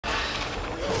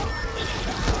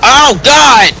Oh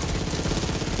God!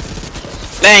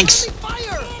 Thanks.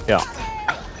 Yeah.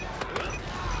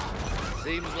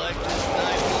 Seems like this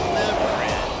night will never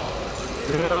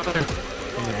end.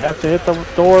 You have to hit the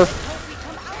door.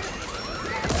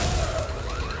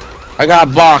 I got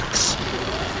a box.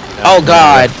 Oh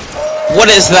God! What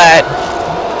is that?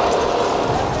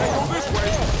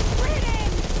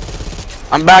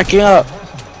 I'm backing up.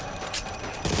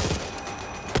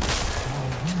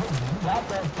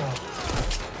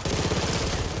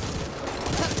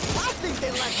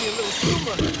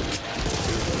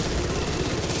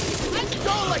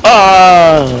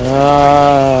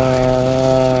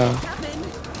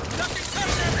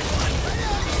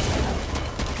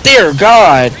 Dear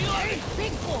God!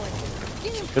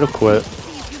 It'll quit.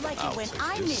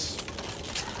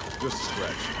 Just a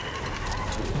scratch.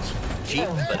 Cheap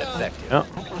but effective. Yep.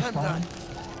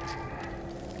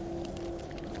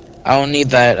 I don't need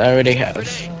that. I already have.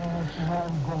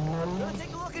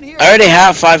 I already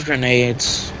have 5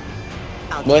 grenades.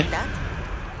 What?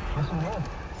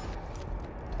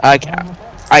 I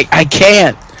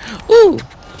can't. Ooh.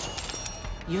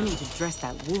 You need to dress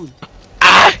that wound.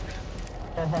 Ah.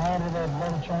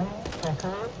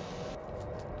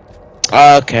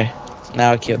 Okay.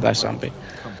 Now I killed that zombie.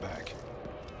 Come back.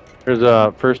 There's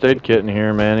a first aid kit in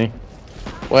here, Manny.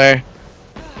 Where?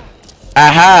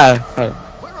 Aha.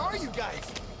 Where are you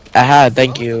guys? Aha.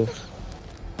 Thank you.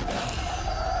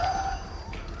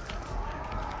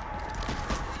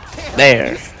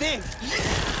 There.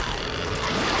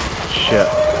 Shit.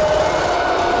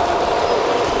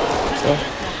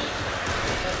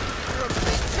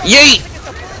 Yeet!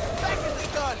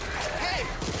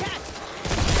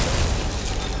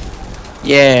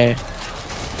 Yeah.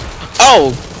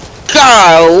 Oh,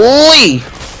 golly!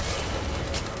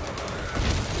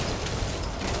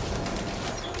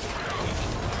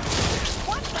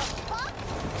 What the fuck?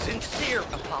 Sincere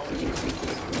apologies.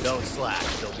 Don't slack,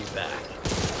 they'll be back.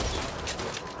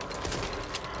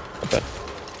 Okay.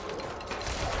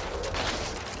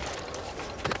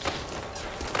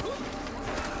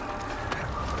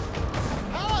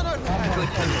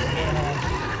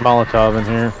 Molotov in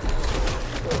here.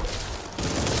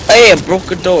 Hey, I broke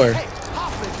a door. They're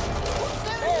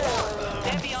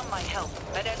beyond my help,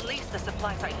 but at least the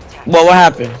supplies are intact. What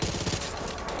happened?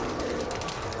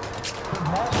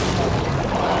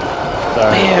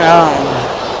 Sorry. Yeah.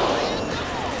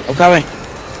 I'm coming.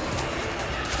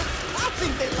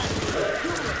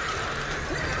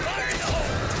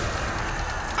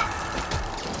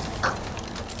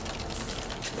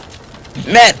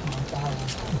 Man.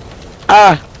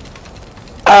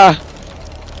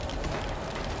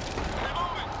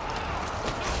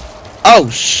 Oh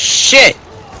shit.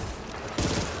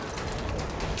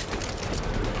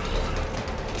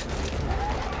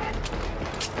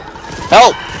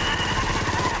 Help.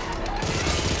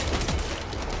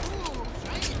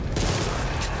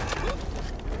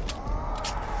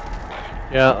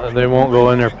 Yeah, they won't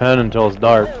go in their pen until it's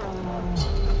dark.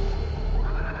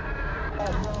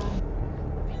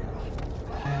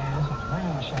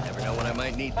 Never know when I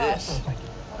might need this.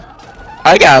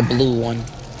 I got a blue one.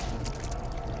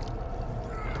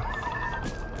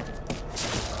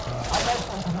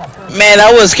 Man,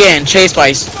 I was getting chased by.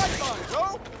 You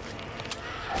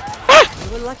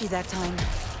were lucky that time.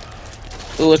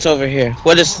 Ooh, what's over here?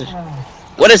 What is this?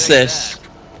 What is this?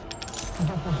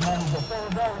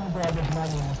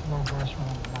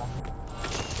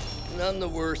 None the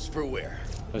worse for wear.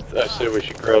 I say we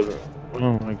should grab it.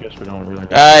 Well, I guess we don't really.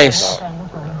 Nice.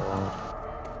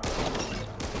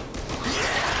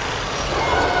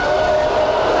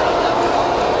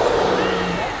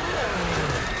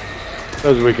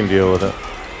 Because we can deal with it.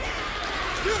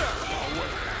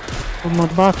 Where'd my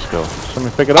box go?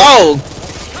 Somebody pick it up? Oh,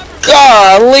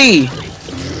 golly!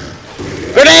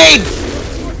 Grenade!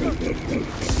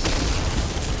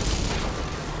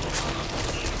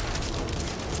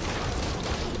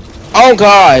 Oh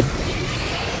God!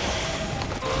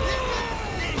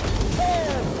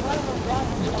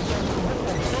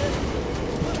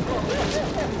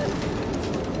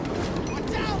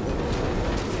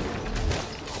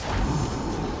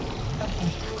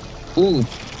 Ooh.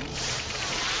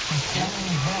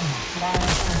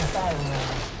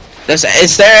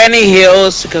 Is there any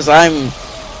heals? Because I'm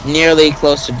nearly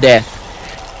close to death.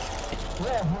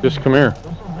 Just come here.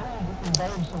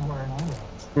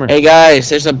 Come here. Hey guys,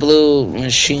 there's a blue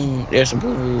machine. There's a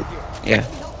blue. Yeah.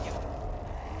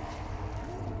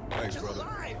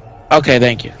 Okay,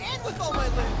 thank you.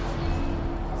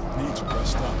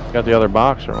 Got the other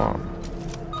box or what?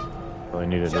 Really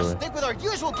need to do Just it. stick with our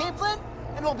usual game plan,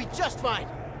 and we'll be just fine.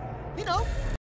 You know,